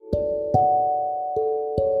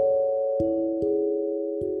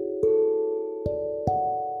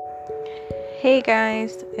Hey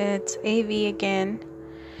guys, it's AV again.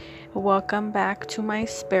 Welcome back to my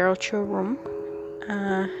spiritual room.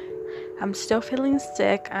 I'm still feeling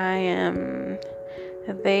sick. I am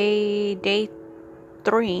day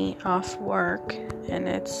 3 off work, and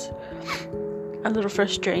it's a little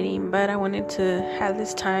frustrating, but I wanted to have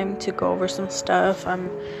this time to go over some stuff. I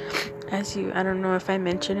don't know if I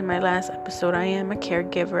mentioned in my last episode, I am a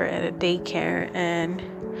caregiver at a daycare, and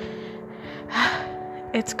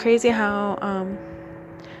it's crazy how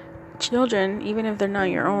children, even if they're not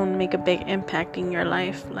your own, make a big impact in your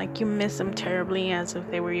life. Like, you miss them terribly as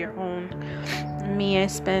if they were your own. Me, I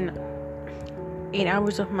spend 8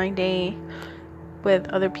 hours of my day with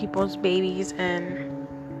other people's babies, and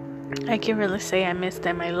I can really say I miss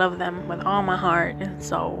them. I love them with all my heart.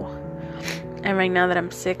 And right now that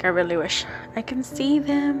I'm sick, I really wish I can see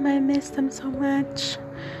them. I miss them so much.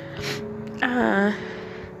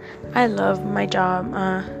 I love my job.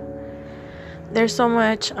 There's so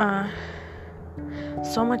much love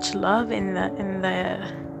in the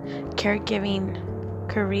caregiving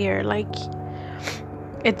career. Like,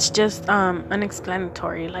 it's just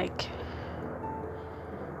unexplanatory. Like,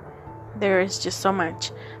 there is just so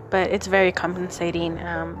much, but it's very compensating.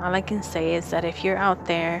 All I can say is that if you're out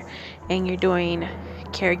there and you're doing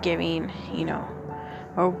caregiving,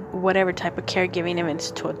 or whatever type of caregiving, if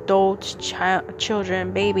it's to adults,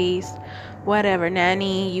 children, babies, whatever,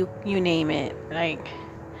 nanny, you name it, like,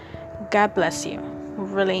 God bless you.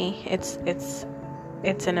 Really, it's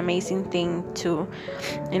an amazing thing to,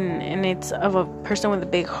 and it's of a person with a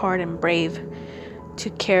big heart and brave to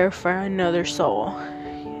care for another soul.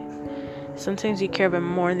 Sometimes you care about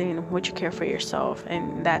more than what you care for yourself,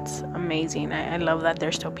 and that's amazing. I love that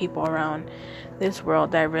there's still people around this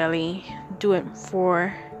world that really do it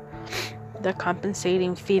for the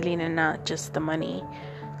compensating feeling and not just the money.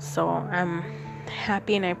 So I'm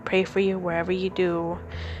happy, and I pray for you wherever you do.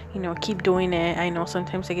 Keep doing it. I know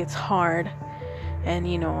sometimes it gets hard, and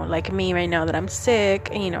like me right now that I'm sick,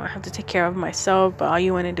 I have to take care of myself, but all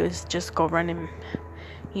you want to do is just go run and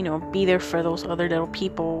be there for those other little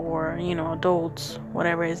people, or adults,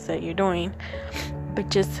 whatever it is that you're doing. But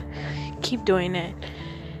just keep doing it.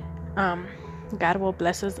 God will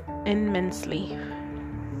bless us immensely.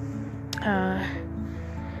 And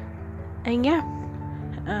yeah,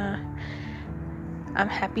 I'm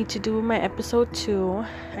happy to do my episode 2.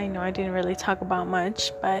 I know I didn't really talk about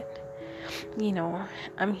much, but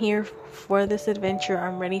I'm here for this adventure.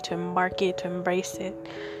 I'm ready to embark it, to embrace it,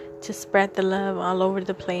 to spread the love all over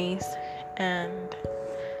the place, and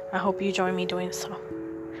I hope you join me doing so.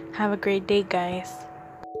 Have a great day, guys.